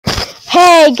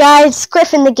Hey guys,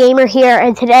 Griffin the Gamer here,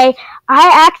 and today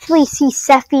I actually see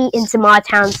Sethy in Zama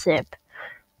Township.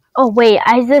 Oh wait,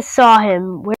 I just saw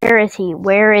him. Where is he?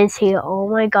 Where is he? Oh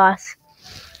my gosh.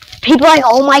 People are like,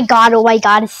 oh my god,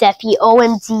 it's Sethy.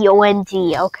 OMG,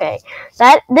 OMG. Okay.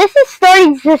 This is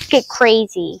starting to just get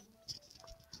crazy.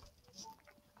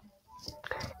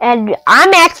 And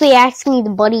I'm actually asking the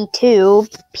buddy too.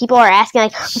 People are asking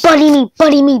like, buddy me,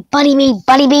 buddy me, buddy me,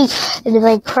 buddy me. And it's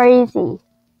like crazy.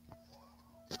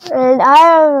 And I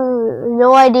have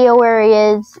no idea where he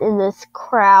is in this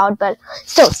crowd, but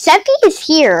so Sethy is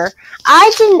here.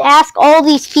 I didn't ask all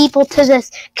these people to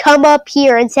just come up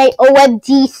here and say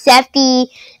OMG Sethy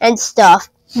and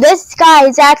stuff. This guy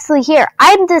is actually here.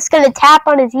 I'm just gonna tap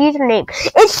on his username.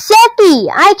 It's Sethy!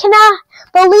 I cannot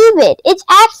believe it. It's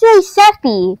actually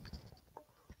Sethy.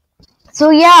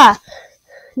 So yeah.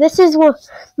 This is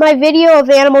my video of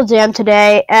Animal Jam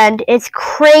today, and it's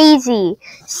crazy.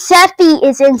 Sethy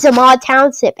is in Zama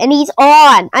Township, and he's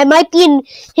on. I might be in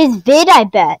his vid, I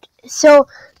bet. So,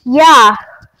 yeah.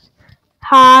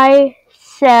 Hi,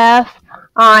 Seth.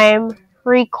 I'm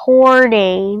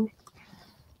recording.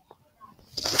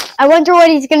 I wonder what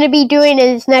he's going to be doing in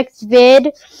his next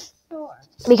vid,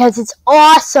 because it's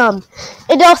awesome.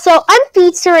 And also, I'm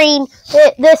featuring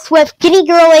this with Guinea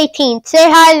Girl 18.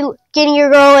 Say hi, Guinea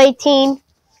Girl 18.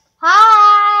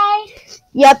 Hi.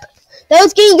 Yep, that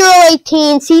was Guinea Girl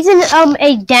 18. She's in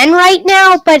a den right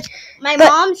now, but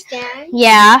mom's den.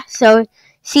 Yeah, so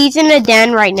she's in a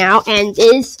den right now, and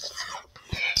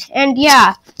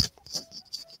yeah.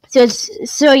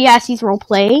 So yeah, she's role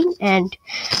playing, and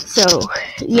so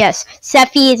yes,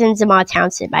 Sethy is in Zama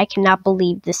Township. I cannot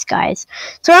believe this, guys.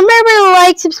 So remember to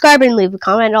like, subscribe, and leave a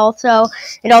comment. Also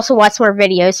watch more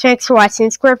videos. Thanks for watching.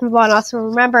 It's Griffin Vaughn. Also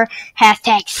remember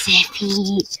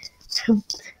 #Sethy.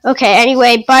 Okay.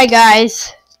 Anyway, bye,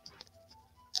 guys.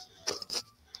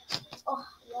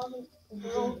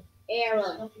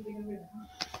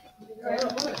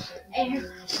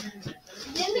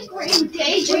 In the Green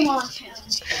Day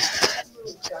Challenge.